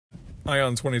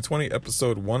Ion 2020,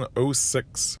 episode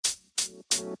 106.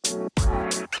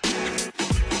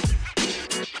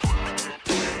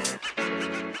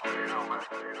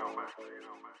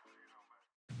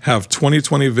 Have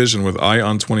 2020 Vision with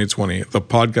Ion 2020, the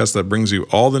podcast that brings you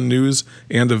all the news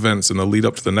and events in the lead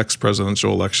up to the next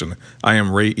presidential election. I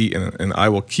am Ray Eaton, and I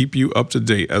will keep you up to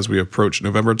date as we approach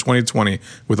November 2020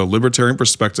 with a libertarian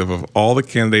perspective of all the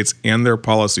candidates and their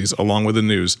policies, along with the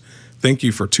news. Thank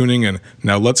you for tuning in.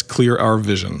 Now let's clear our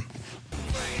vision.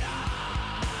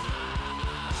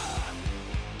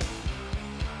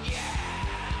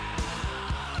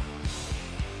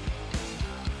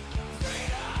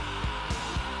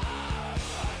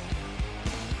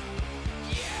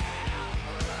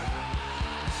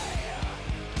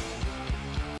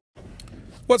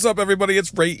 What's up, everybody?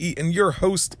 It's Ray Eaton, your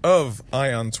host of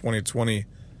Ion 2020,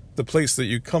 the place that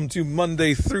you come to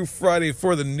Monday through Friday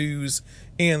for the news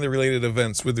and the related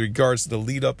events with regards to the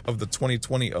lead up of the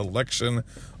 2020 election,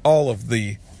 all of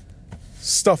the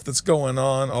stuff that's going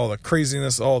on, all the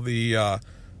craziness, all the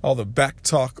back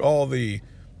talk, all the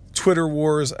Twitter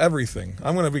wars, everything.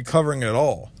 I'm going to be covering it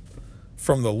all,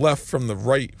 from the left, from the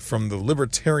right, from the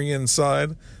libertarian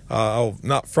side.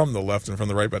 Not from the left and from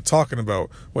the right, but talking about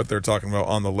what they're talking about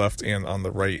on the left and on the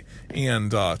right,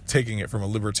 and taking it from a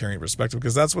libertarian perspective,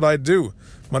 because that's what I do.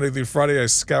 Monday through Friday, I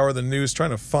scour the news, trying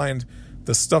to find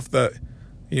the stuff that,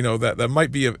 that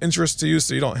might be of interest to you,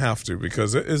 so you don't have to,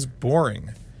 because it is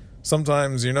boring.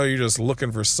 Sometimes, you're just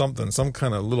looking for something, some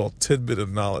kind of little tidbit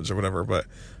of knowledge or whatever, but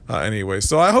anyway.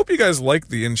 So I hope you guys like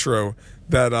the intro,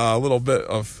 that little bit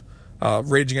of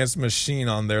Rage Against the Machine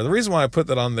on there. The reason why I put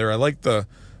that on there,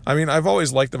 I've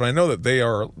always liked them. I know that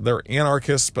they're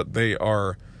anarchists, but they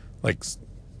are like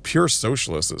pure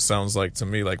socialists. It sounds like to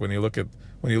me, like when you look at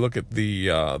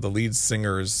the lead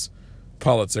singer's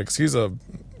politics, he's a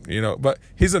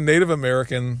Native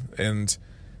American, and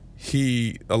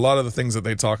a lot of the things that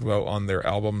they talk about on their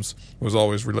albums was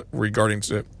always regarding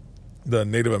to the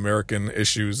Native American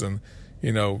issues, and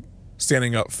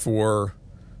standing up for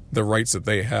the rights that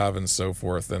they have and so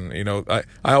forth. And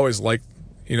I always like.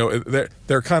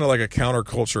 They're kind of like a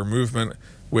counterculture movement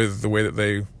with the way that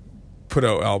they put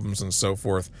out albums and so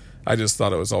forth. I just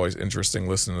thought it was always interesting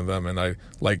listening to them, and I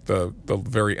like the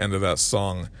very end of that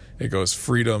song. It goes,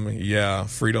 freedom, yeah,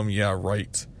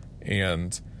 right.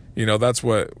 And, that's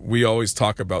what we always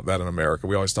talk about that in America.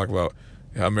 We always talk about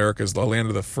America is the land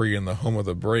of the free and the home of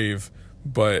the brave.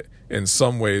 But in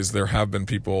some ways, there have been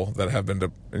people that have been,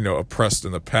 oppressed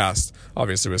in the past,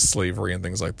 obviously with slavery and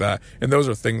things like that. And those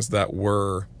are things that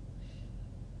were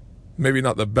maybe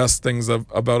not the best things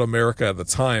about America at the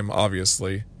time,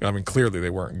 obviously. Clearly they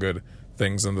weren't good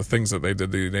things. And the things that they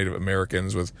did to Native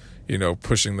Americans with,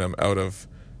 pushing them out of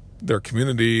their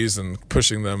communities and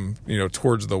pushing them,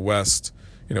 towards the West,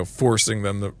 forcing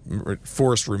them the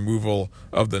forced removal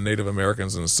of the Native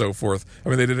Americans and so forth.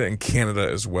 They did it in Canada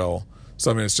as well.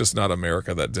 So, it's just not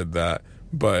America that did that,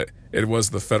 but it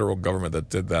was the federal government that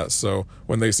did that. So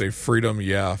when they say freedom,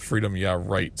 yeah,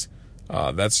 right,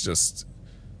 that's just,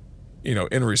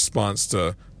 in response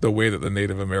to the way that the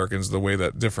Native Americans, the way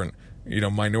that different,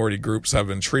 minority groups have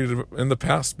been treated in the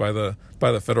past by the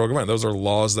federal government. Those are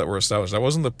laws that were established. That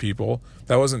wasn't the people.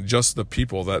 That wasn't just the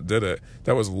people that did it.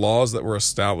 That was laws that were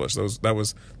established. That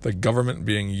was the government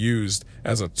being used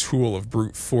as a tool of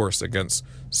brute force against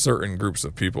certain groups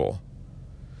of people.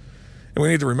 And we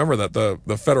need to remember that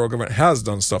the federal government has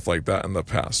done stuff like that in the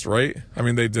past, right?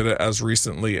 They did it as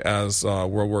recently as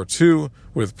World War II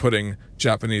with putting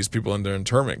Japanese people into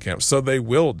internment camps. So they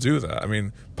will do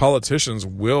that. Politicians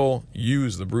will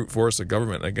use the brute force of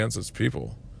government against its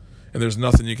people. And there's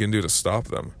nothing you can do to stop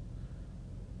them.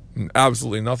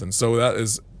 Absolutely nothing. So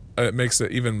it makes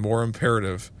it even more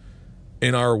imperative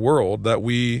in our world that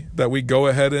we go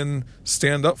ahead and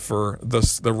stand up for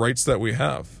the rights that we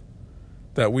have.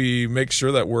 That we make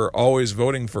sure that we're always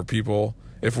voting for people,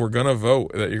 if we're going to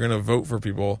vote, that you're going to vote for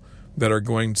people that are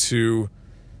going to,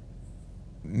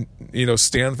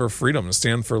 stand for freedom and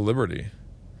stand for liberty.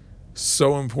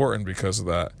 So important because of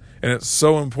that. And it's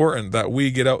so important that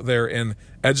we get out there and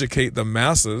educate the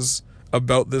masses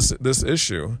about this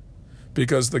issue,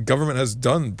 because the government has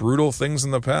done brutal things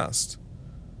in the past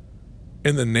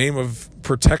in the name of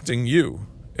protecting you,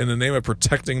 in the name of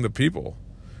protecting the people.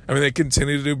 They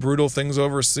continue to do brutal things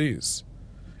overseas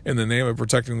in the name of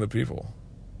protecting the people.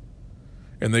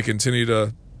 And they continue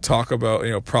to talk about,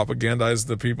 propagandize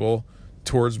the people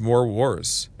towards more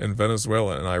wars in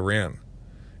Venezuela and Iran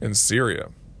and Syria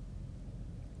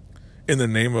in the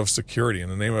name of security, in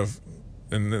the name of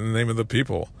the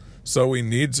people. So we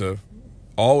need to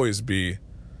always be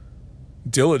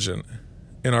diligent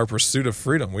in our pursuit of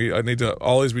freedom. I need to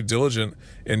always be diligent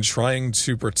in trying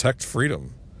to protect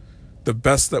freedom the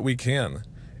best that we can.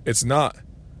 It's not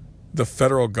the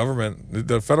federal government.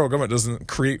 The federal government doesn't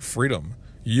create freedom.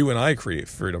 You and I create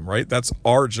freedom, right? That's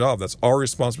our job. That's our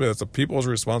responsibility. That's the people's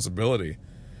responsibility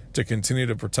to continue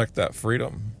to protect that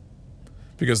freedom.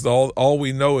 Because all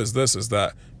we know is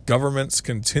that governments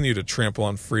continue to trample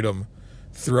on freedom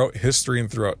throughout history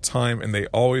and throughout time, and they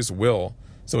always will.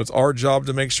 So it's our job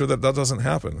to make sure that doesn't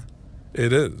happen.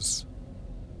 It is.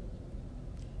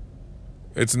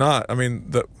 It's not. I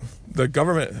mean, the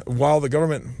government, while the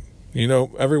government,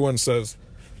 everyone says,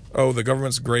 oh, the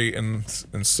government's great and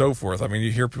so forth. I mean, you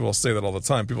hear people say that all the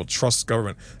time. People trust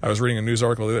government. I was reading a news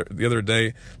article the other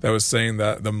day that was saying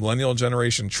that the millennial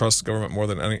generation trusts government more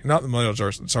than not the millennial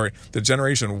generation, sorry, the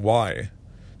Generation Y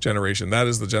generation. That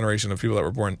is the generation of people that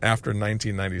were born after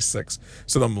 1996.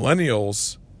 So the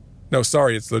millennials, no,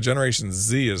 sorry, it's the Generation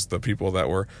Z is the people that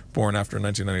were born after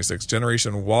 1996.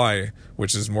 Generation Y,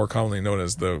 which is more commonly known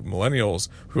as the millennials,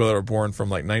 who were born from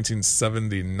like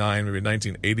 1979, maybe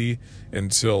 1980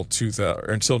 until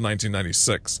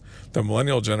 1996. The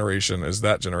millennial generation is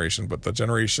that generation, but the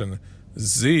Generation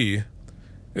Z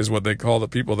is what they call the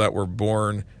people that were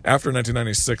born after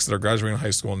 1996 that are graduating high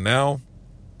school now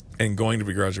and going to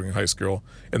be graduating high school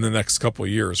in the next couple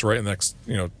of years, right? In the next,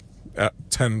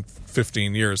 10,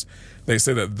 15 years. They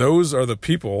say that those are the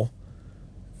people,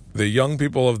 the young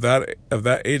people of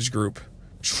that age group,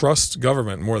 trust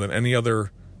government more than any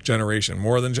other generation,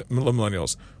 more than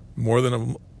millennials, more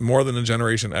than the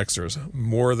Generation Xers,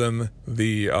 more than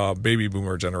the baby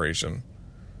boomer generation,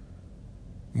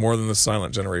 more than the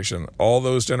silent generation. All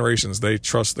those generations, they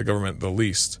trust the government the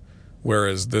least.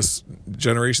 Whereas this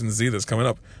Generation Z that's coming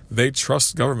up, they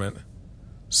trust government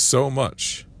so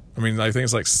much. I mean, I think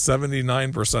it's like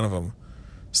 79% of them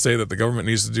say that the government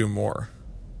needs to do more.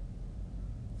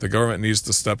 The government needs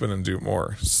to step in and do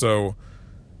more. So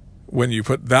when you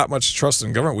put that much trust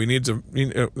in government,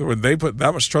 when they put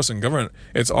that much trust in government,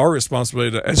 it's our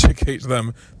responsibility to educate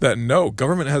them that no,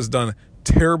 government has done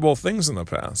terrible things in the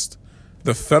past.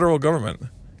 The federal government,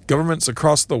 governments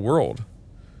across the world.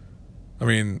 I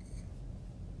mean,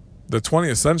 the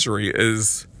 20th century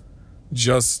is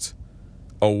just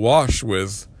awash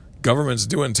with governments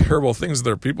doing terrible things to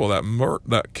their people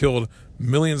that killed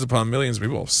millions upon millions of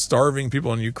people, starving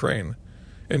people in Ukraine,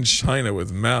 in China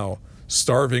with Mao,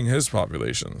 starving his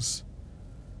populations,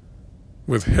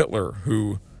 with Hitler,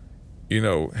 who,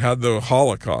 had the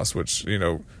Holocaust, which,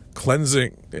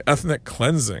 ethnic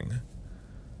cleansing,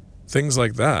 things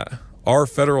like that. Our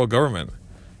federal government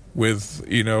with,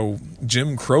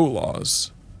 Jim Crow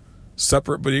laws,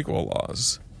 separate but equal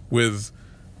laws, with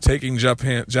taking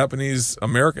Japanese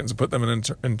Americans and put them in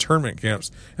internment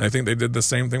camps. And I think they did the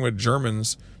same thing with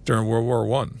Germans during World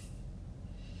War I.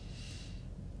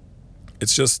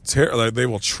 It's just like they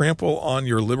will trample on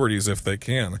your liberties if they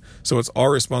can. So it's our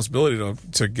responsibility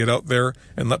to get out there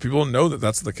and let people know that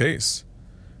that's the case.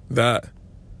 That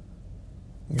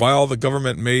while the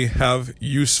government may have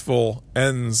useful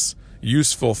ends,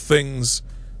 useful things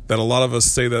that a lot of us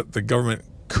say that the government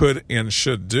could and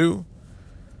should do,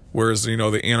 whereas,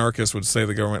 the anarchists would say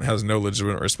the government has no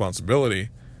legitimate responsibility.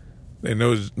 They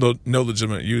know no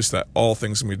legitimate use, that all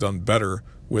things can be done better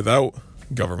without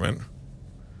government,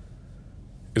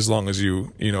 as long as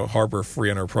you harbor free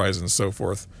enterprise and so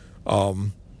forth.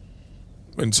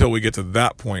 Until we get to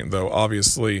that point, though,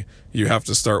 obviously you have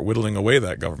to start whittling away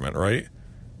that government, right?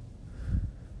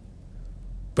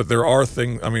 But there are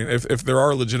things, I mean, if there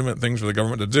are legitimate things for the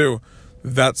government to do,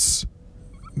 that's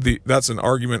an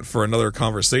argument for another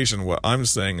conversation. What I'm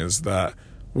saying is that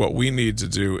what we need to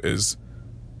do is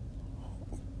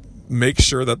make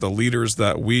sure that the leaders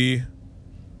that we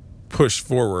push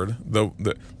forward,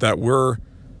 that we're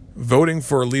voting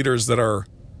for leaders that are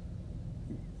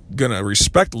going to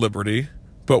respect liberty,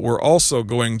 but we're also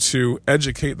going to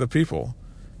educate the people.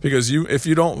 Because if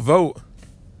you don't vote,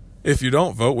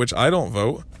 which I don't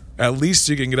vote, at least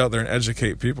you can get out there and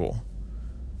educate people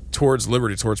towards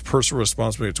liberty, towards personal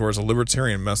responsibility, towards a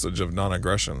libertarian message of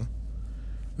non-aggression.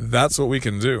 That's what we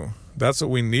can do. That's what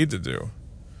we need to do.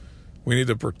 We need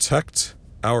to protect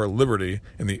our liberty,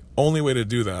 and the only way to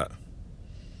do that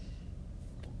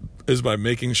is by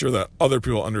making sure that other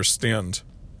people understand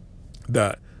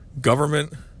that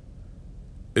government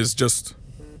is just,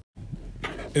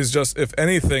 if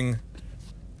anything,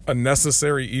 a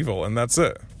necessary evil, and that's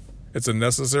it. It's a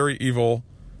necessary evil.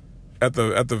 At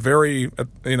the very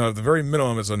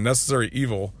minimum, it's a necessary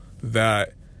evil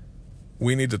that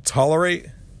we need to tolerate,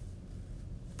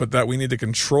 but that we need to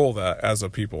control that as a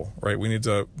people, right? We need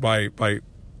to by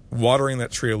watering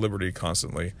that tree of liberty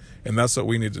constantly. And that's what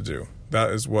we need to do.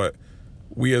 That is what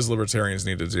we as libertarians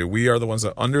need to do. We are the ones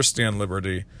that understand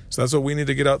liberty. So that's what we need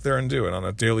to get out there and do it on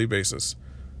a daily basis.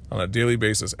 On a daily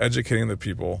basis, educating the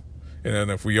people. And then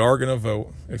if we are going to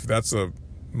vote, if that's a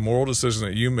moral decision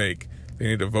that you make, they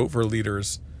need to vote for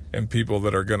leaders and people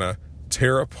that are going to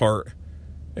tear apart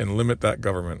and limit that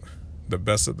government the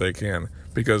best that they can.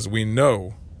 Because we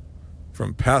know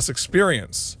from past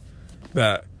experience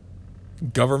that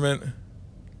government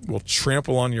will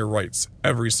trample on your rights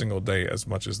every single day as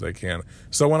much as they can.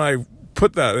 So when I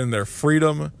put that in there,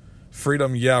 freedom,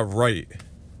 yeah, right,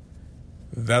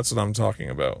 that's what I'm talking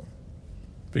about.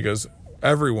 Because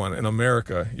everyone in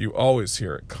America, you always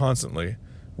hear it constantly,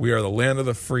 we are the land of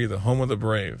the free, the home of the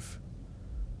brave.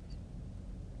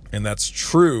 And that's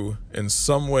true in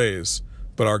some ways,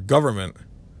 but our government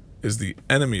is the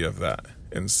enemy of that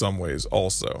in some ways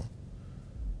also.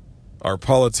 Our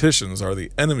politicians are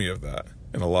the enemy of that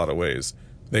in a lot of ways.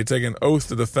 They take an oath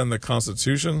to defend the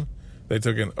Constitution. They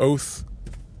took an oath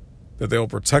that they will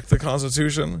protect the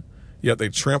Constitution, yet they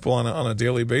trample on it on a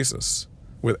daily basis.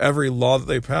 With every law that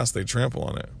they pass, they trample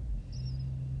on it.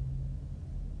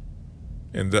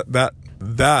 And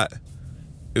that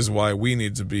is why we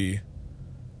need to be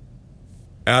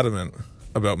adamant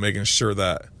about making sure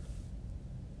that,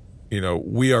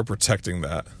 we are protecting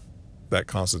that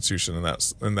Constitution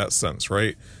in that sense,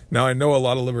 right? Now, I know a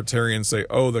lot of libertarians say,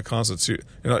 "Oh, the Constitution,"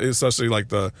 especially like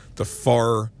the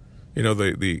far,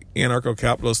 the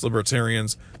anarcho-capitalist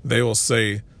libertarians, they will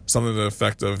say something to the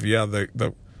effect of, "Yeah,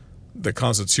 the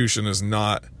Constitution is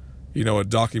not, a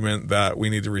document that we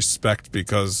need to respect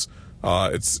because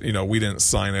it's, we didn't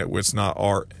sign it. It's not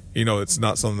it's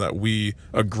not something that we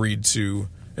agreed to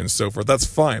and so forth." That's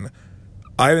fine.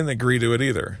 I didn't agree to it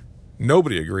either.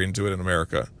 Nobody agreed to it in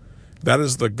America. That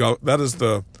is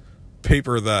the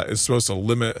paper that is supposed to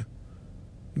limit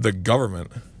the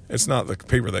government. It's not the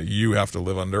paper that you have to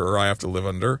live under or I have to live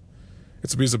under.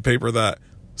 It's a piece of paper that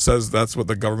says that's what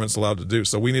the government's allowed to do.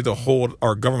 So we need to hold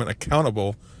our government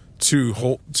accountable to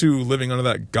living under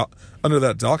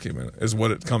that document is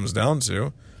what it comes down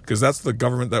to, because that's the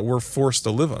government that we're forced to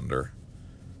live under.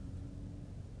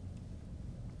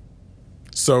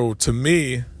 So to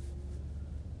me,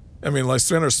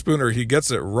 Lysander Spooner, he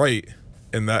gets it right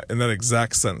in that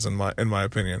exact sense. In my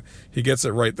opinion, he gets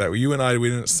it right that you and we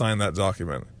didn't sign that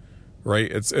document,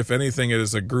 right? It's, if anything, it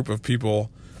is a group of people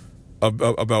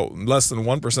about less than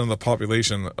 1% of the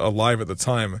population alive at the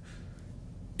time,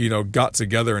 got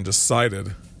together and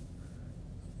decided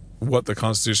what the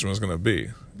Constitution was going to be.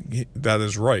 That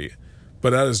is right, but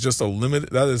that is just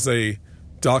that is a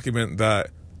document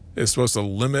that is supposed to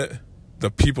limit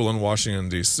the people in Washington,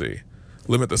 D.C.,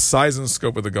 limit the size and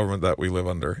scope of the government that we live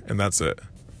under, and that's it.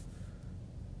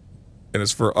 And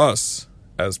it's for us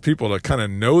as people to kind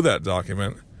of know that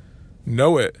document,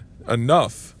 know it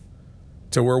enough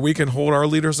to where we can hold our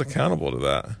leaders accountable to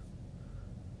that.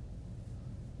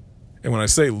 And when I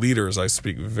say leaders, I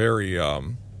speak very, I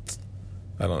don't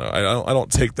know, I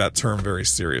don't take that term very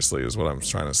seriously is what I'm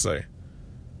trying to say.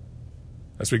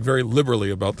 I speak very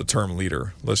liberally about the term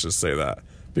leader, let's just say that,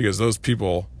 because those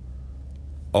people,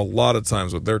 a lot of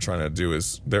times what they're trying to do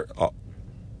is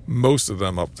most of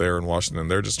them up there in Washington,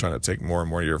 they're just trying to take more and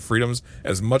more of your freedoms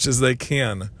as much as they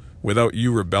can without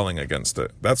you rebelling against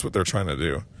it. That's what they're trying to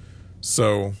do.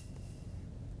 So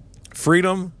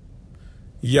freedom,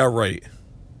 yeah, right.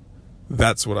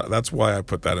 That's why I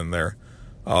put that in there.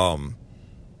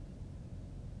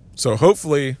 So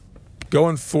hopefully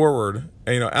going forward,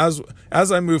 as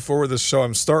I move forward this show,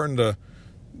 I'm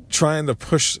trying to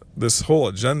push this whole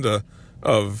agenda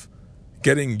of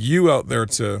getting you out there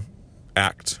to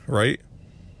act, right?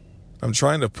 I'm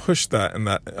trying to push that, and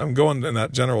I'm going in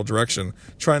that general direction,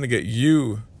 trying to get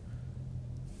you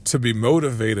to be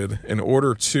motivated in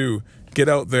order to get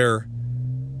out there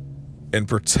and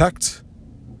protect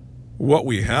what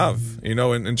we have,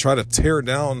 and try to tear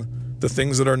down the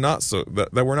things that are not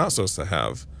that we're not supposed to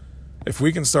have. If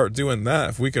we can start doing that,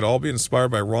 if we could all be inspired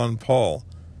by Ron Paul,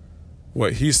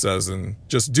 what he says, and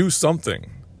just do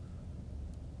something.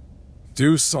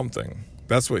 Do something.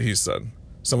 That's what he said.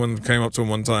 Someone came up to him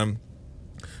one time,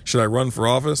 "Should I run for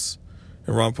office?"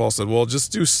 And Ron Paul said, "Well,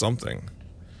 just do something.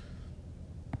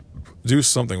 Do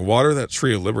something. Water that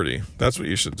tree of liberty." That's what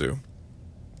you should do.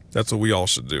 That's what we all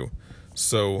should do.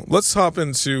 So let's hop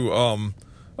into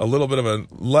a little bit of a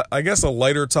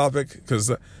lighter topic,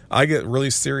 because I get really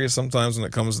serious sometimes when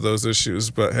it comes to those issues.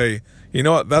 But hey, you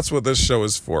know what? That's what this show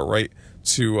is for, right?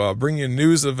 To bring you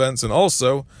news, events, and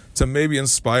also to maybe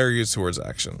inspire you towards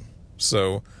action.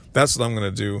 So that's what I'm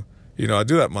going to do. I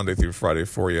do that Monday through Friday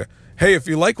for you. Hey, if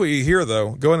you like what you hear,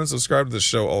 though, go ahead and subscribe to the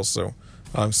show also.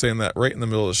 I'm saying that right in the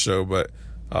middle of the show, but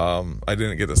I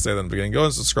didn't get to say that in the beginning. Go ahead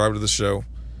and subscribe to the show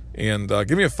and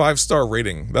give me a 5-star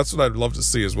rating. That's what I'd love to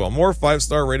see as well. More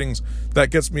 5-star ratings. That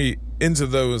gets me into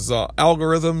those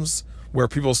algorithms where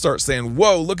people start saying,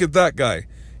 whoa, look at that guy.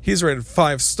 He's rated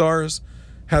 5 stars,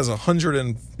 has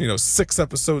 106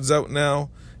 episodes out now,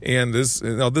 and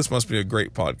this must be a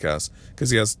great podcast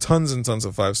because he has tons and tons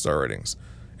of 5-star ratings.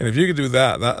 And if you could do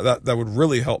that would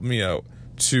really help me out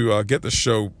to get the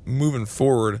show moving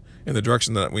forward in the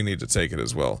direction that we need to take it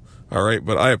as well. All right,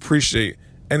 but I appreciate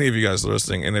any of you guys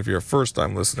listening, and if you're a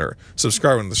first-time listener,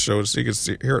 subscribing to the show so you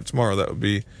can hear it tomorrow. That would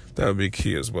be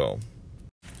key as well.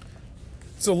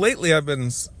 So lately, I've been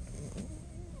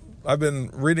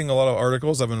reading a lot of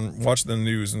articles. I've been watching the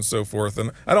news and so forth,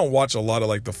 and I don't watch a lot of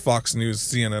like the Fox News,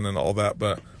 CNN, and all that,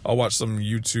 but I'll watch some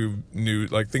YouTube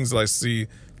news, like things that I see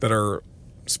that are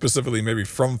specifically maybe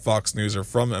from Fox News or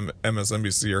from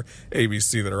MSNBC or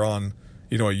ABC that are on,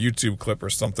 a YouTube clip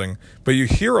or something. But you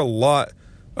hear a lot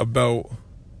about,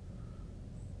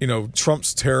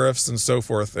 Trump's tariffs and so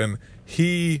forth. And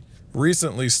he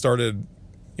recently started,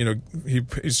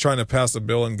 he's trying to pass a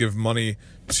bill and give money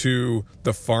to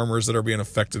the farmers that are being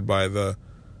affected by the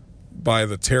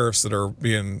tariffs that are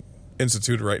being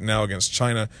instituted right now against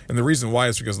China. And the reason why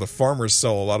is because the farmers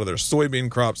sell a lot of their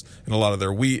soybean crops and a lot of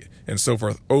their wheat and so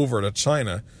forth over to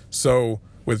China. So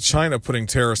with China putting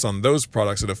tariffs on those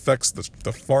products, it affects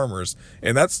the farmers.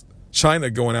 And that's China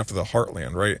going after the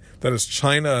heartland, right? That is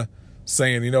China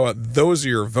saying, you know what, those are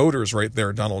your voters right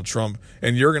there, Donald Trump,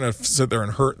 and you're going to sit there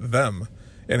and hurt them.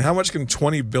 And how much can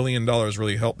 $20 billion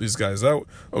really help these guys out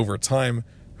over time?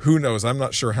 Who knows? I'm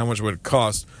not sure how much it would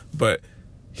cost, but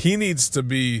he needs to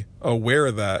be aware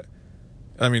that,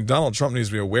 Donald Trump needs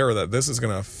to be aware that this is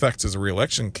going to affect his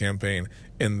reelection campaign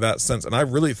in that sense. And I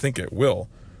really think it will.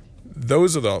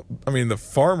 Those are the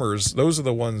farmers, those are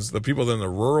the ones, the people in the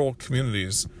rural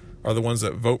communities are the ones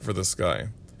that vote for this guy.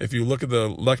 If you look at the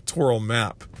electoral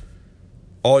map,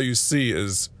 all you see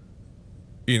is,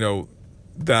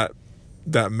 that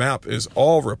map is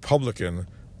all Republican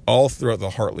all throughout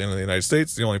the heartland of the United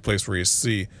States. The only place where you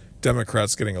see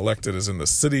Democrats getting elected is in the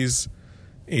cities,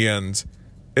 and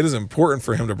it is important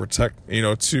for him to protect,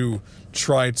 to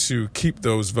try to keep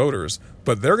those voters,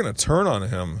 but they're going to turn on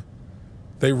him.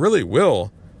 They really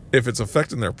will if it's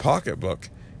affecting their pocketbook.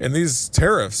 And these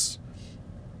tariffs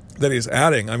that he's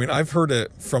adding, I've heard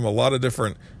it from a lot of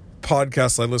different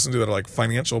podcasts I listen to that are like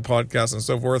financial podcasts and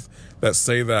so forth that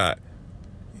say that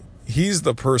he's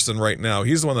the person right now,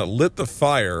 he's the one that lit the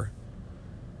fire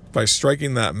by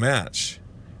striking that match.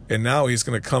 And now he's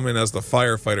going to come in as the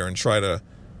firefighter and try to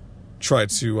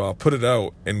put it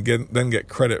out and then get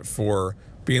credit for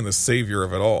being the savior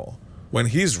of it all, when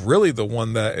he's really the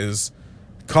one that is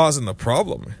causing the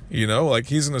problem. Like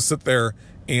he's going to sit there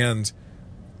and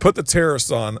put the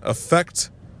tariffs on, affect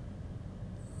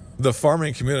the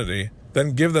farming community,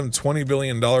 then give them $20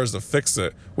 billion to fix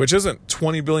it, which isn't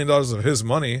 $20 billion of his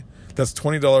money. That's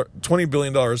 $20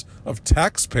 billion of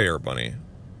taxpayer money.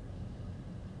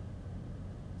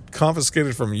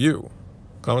 Confiscated from you,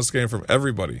 confiscated from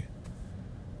everybody.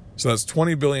 So that's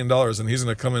 $20 billion, and he's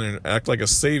going to come in and act like a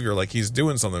savior, like he's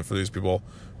doing something for these people,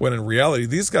 when in reality,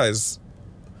 these guys,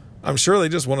 I'm sure they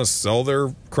just want to sell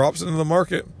their crops into the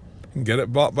market and get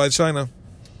it bought by China,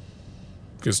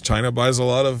 because China buys a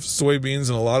lot of soybeans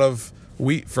and a lot of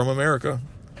wheat from America.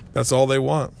 That's all they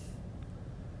want.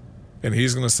 And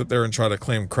he's going to sit there and try to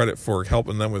claim credit for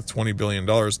helping them with $20 billion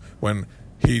when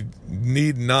he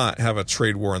need not have a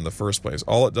trade war in the first place.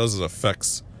 All it does is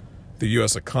affects the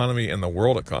U.S. economy and the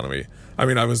world economy.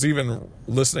 I was even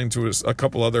listening to a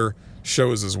couple other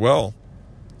shows as well,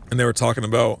 and they were talking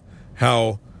about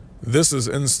how this is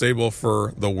unstable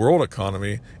for the world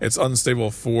economy. It's unstable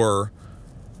for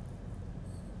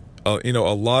a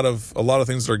lot of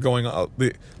things that are going on.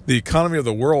 The economy of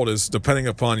the world is depending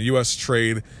upon U.S.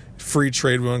 trade, free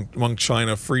trade among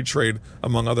China, free trade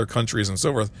among other countries and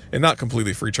so forth, and not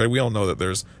completely free trade. We all know that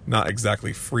there's not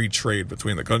exactly free trade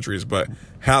between the countries, but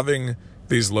having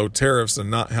these low tariffs and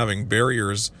not having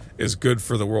barriers is good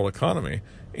for the world economy.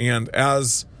 And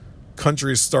as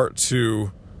countries start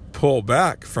to pull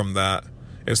back from that,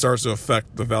 it starts to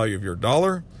affect the value of your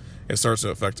dollar. It starts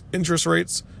to affect interest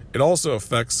rates. It also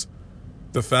affects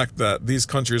the fact that these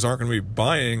countries aren't going to be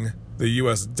buying the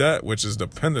U.S. debt, which is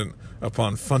dependent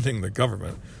upon funding the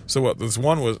government. So what this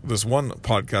one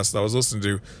podcast that I was listening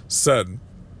to said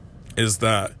is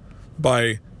that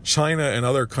by China and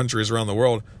other countries around the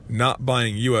world not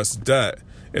buying U.S. debt,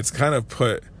 it's kind of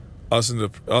put us into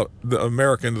the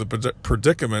America into the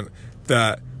predicament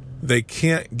that they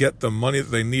can't get the money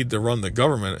that they need to run the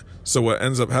government. So what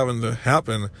ends up having to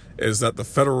happen is that the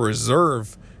Federal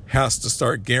Reserve has to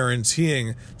start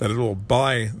guaranteeing that it will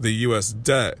buy the U.S.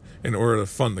 debt in order to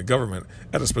fund the government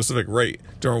at a specific rate.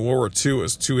 During World War II, it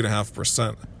was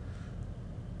 2.5%.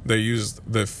 They used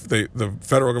the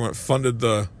federal government funded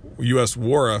the U.S.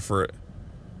 war effort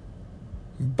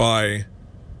by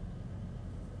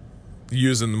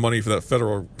using the money for that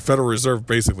Federal Reserve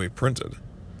basically printed.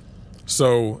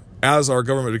 So as our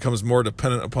government becomes more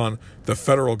dependent upon the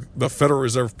Federal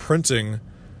Reserve printing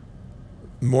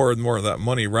more and more of that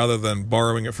money rather than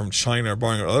borrowing it from China or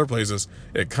borrowing it from other places,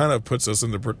 it kind of puts it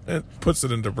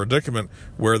into predicament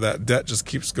where that debt just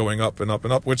keeps going up and up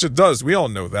and up, which it does. We all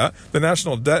know that. The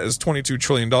national debt is $22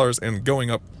 trillion and going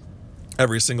up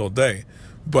every single day.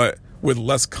 But with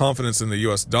less confidence in the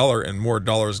U.S. dollar and more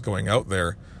dollars going out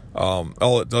there,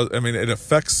 all it does, I mean, it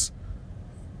affects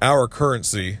our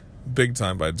currency big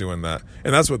time by doing that.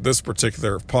 And that's what this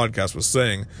particular podcast was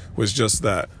saying, was just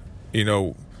that, you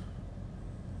know,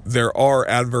 there are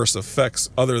adverse effects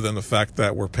other than the fact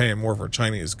that we're paying more for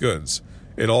Chinese goods.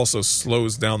 It also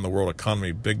slows down the world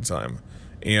economy big time.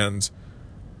 And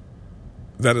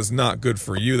that is not good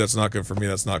for you. That's not good for me.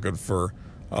 That's not good for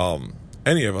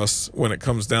any of us when it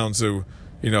comes down to,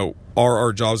 you know, are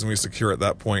our jobs going to be secure at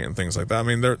that point and things like that. I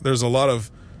mean, there's a lot of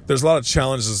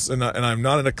challenges, and I'm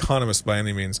not an economist by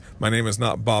any means. My name is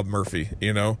not Bob Murphy,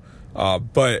 you know,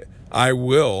 but I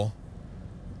will,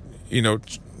 you know,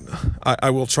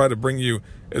 I will try to bring you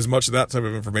as much of that type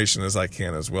of information as I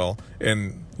can as well.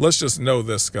 And let's just know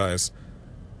this, guys.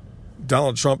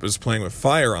 Donald Trump is playing with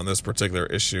fire on this particular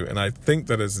issue, and I think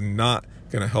that is not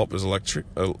going to help his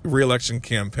re-election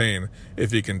campaign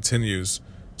if he continues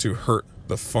to hurt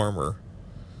the farmer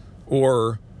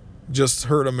or just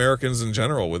hurt Americans in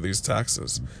general with these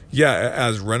taxes. Yeah,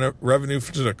 as revenue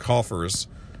to the coffers,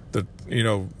 that, you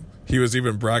know, he was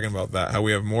even bragging about that, how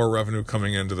we have more revenue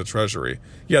coming into the Treasury.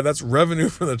 Yeah, that's revenue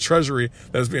from the Treasury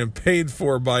that is being paid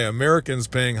for by Americans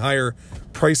paying higher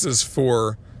prices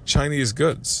for Chinese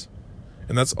goods.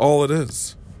 And that's all it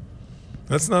is.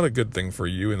 That's not a good thing for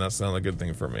you, and that's not a good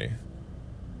thing for me.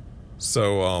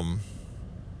 So,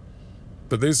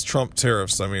 but these Trump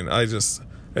tariffs, I mean,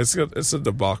 it's a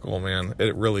debacle, man.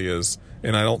 It really is.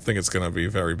 And I don't think it's going to be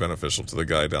very beneficial to the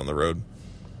guy down the road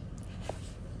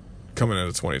coming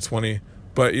into 2020.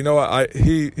 But you know what?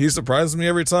 He surprises me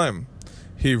every time.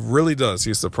 He really does.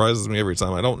 He surprises me every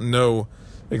time. I don't know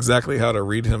exactly how to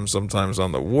read him sometimes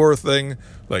on the war thing.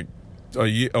 Like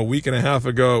a week and a half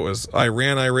ago, it was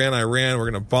Iran. We're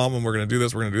going to bomb them. We're going to do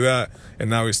this. We're going to do that. And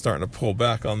now he's starting to pull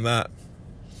back on that.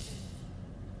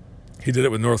 He did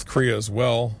it with North Korea as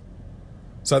well.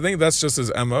 So I think that's just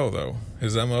his MO, though.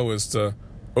 His MO is to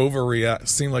overreact,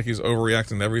 seem like he's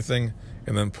overreacting to everything,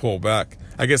 and then pull back.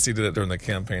 I guess he did it during the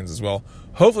campaigns as well.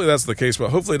 Hopefully that's the case,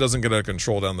 but hopefully it doesn't get out of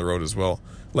control down the road as well.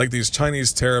 Like these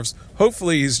Chinese tariffs,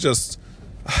 hopefully he's just,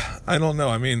 I don't know.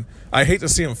 I mean, I hate to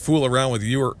see him fool around with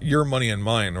your money and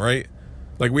mine, right?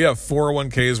 Like we have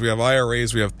 401ks, we have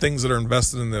IRAs, we have things that are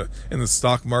invested in the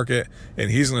stock market, and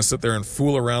he's going to sit there and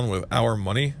fool around with our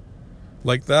money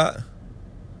like that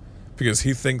because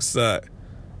he thinks that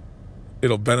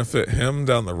it'll benefit him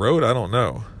down the road. I don't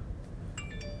know.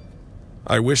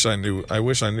 I wish I knew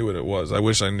what it was. I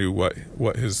wish I knew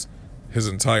what his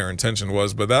entire intention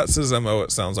was, but that's his MO,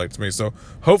 it sounds like to me. So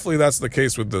hopefully that's the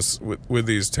case with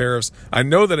these tariffs. I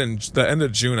know that in the end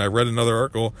of June, I read another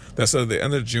article that said at the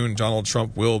end of June, Donald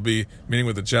Trump will be meeting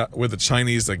with the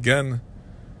Chinese again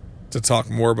to talk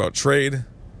more about trade.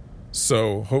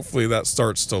 So hopefully that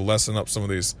starts to lessen up some of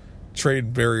these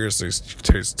trade barriers, these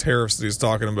tariffs that he's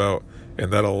talking about,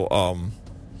 and that'll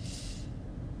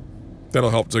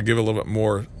help to give a little bit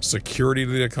more security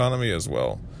to the economy as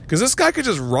well. Because this guy could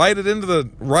just ride it into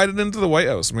the White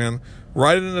House, man.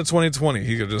 Ride it into 2020.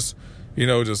 He could just,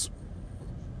 the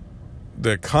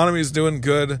economy's doing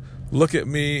good. Look at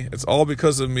me. It's all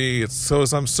because of me.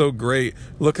 I'm so great.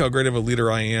 Look how great of a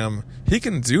leader I am. He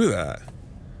can do that,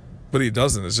 but he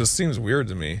doesn't. It just seems weird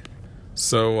to me.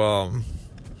 So,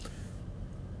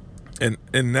 and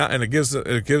it gives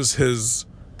the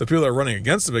people that are running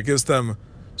against him, it gives them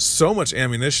so much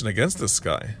ammunition against this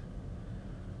guy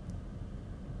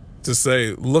to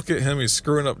say, look at him, he's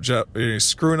screwing up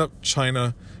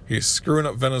China, he's screwing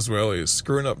up Venezuela, he's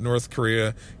screwing up North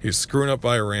Korea, he's screwing up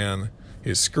Iran,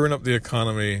 he's screwing up the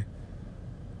economy.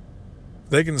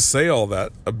 They can say all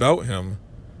that about him,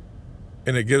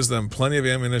 and it gives them plenty of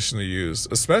ammunition to use,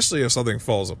 especially if something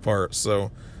falls apart. So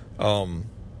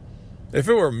if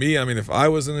it were me, I mean, if I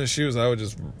was in his shoes, I would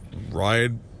just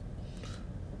ride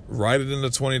ride it into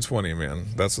 2020, man.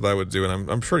 That's what I would do, and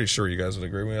I'm pretty sure you guys would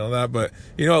agree with me on that. But,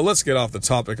 you know, let's get off the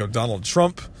topic of Donald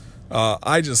Trump.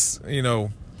 I just, you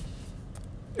know,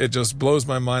 it just blows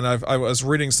my mind. I was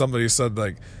reading somebody said,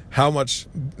 like, how much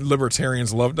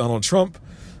libertarians love Donald Trump.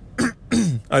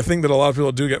 I think that a lot of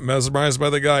people do get mesmerized by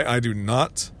the guy. I do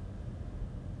not.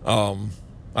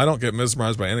 I don't get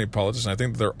mesmerized by any politician. I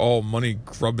think that they're all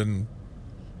money-grubbing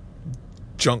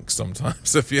junk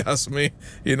sometimes, if you ask me.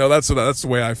 You know, that's the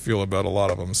way I feel about a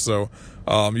lot of them. So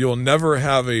you'll never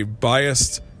have a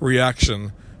biased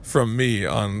reaction from me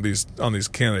on these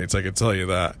candidates. I can tell you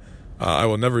that. I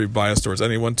will never be biased towards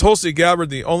anyone. Tulsi Gabbard,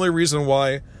 the only reason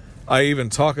why I even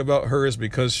talk about her is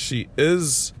because she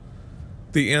is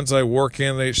the anti-war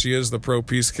candidate. She is the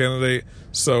pro-peace candidate.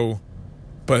 So,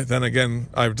 but then again,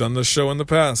 I've done this show in the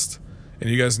past,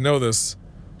 and you guys know this.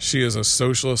 She is a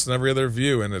socialist in every other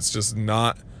view, and it's just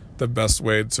not the best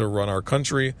way to run our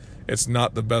country. It's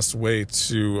not the best way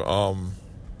to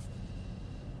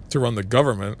run the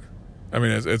government. I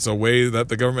mean, it's a way that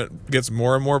the government gets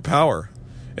more and more power,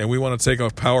 and we want to take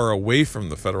our power away from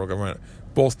the federal government,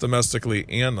 both domestically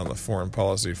and on the foreign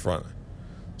policy front.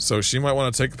 So she might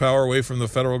want to take power away from the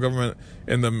federal government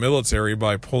and the military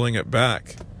by pulling it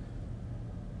back.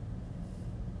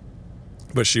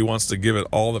 But she wants to give it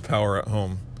all the power at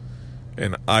home.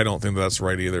 And I don't think that's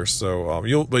right either. So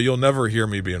you'll never hear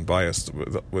me being biased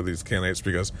with these candidates,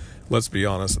 because let's be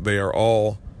honest, they are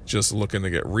all just looking to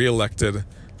get reelected.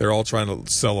 They're all trying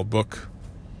to sell a book.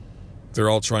 They're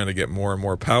all trying to get more and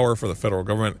more power for the federal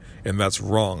government, and that's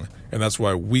wrong. And that's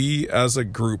why we as a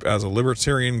group, as a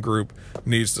libertarian group,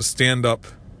 needs to stand up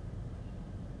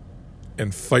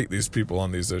and fight these people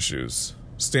on these issues.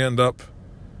 Stand up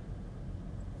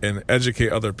and educate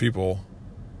other people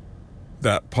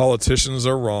that politicians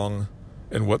are wrong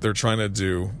in what they're trying to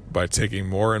do by taking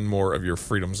more and more of your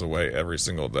freedoms away every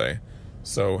single day.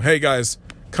 So, hey guys,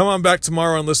 come on back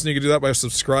tomorrow and listen. You can do that by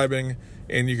subscribing,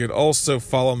 and you could also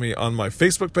follow me on my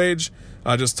Facebook page.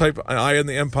 Just type "I Am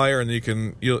the Empire" and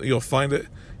you'll find it.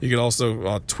 You can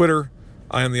also Twitter.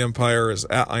 I Am the Empire is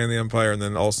at I Am the Empire, and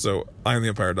then also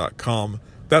IamTheEmpire.com.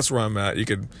 That's where I'm at. You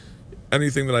could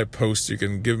anything that I post, you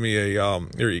can give me a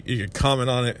or you can comment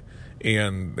on it.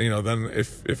 And, you know, then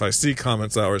if I see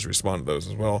comments, I always respond to those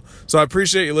as well. So I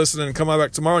appreciate you listening. Come on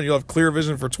back tomorrow and you'll have clear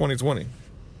vision for 2020.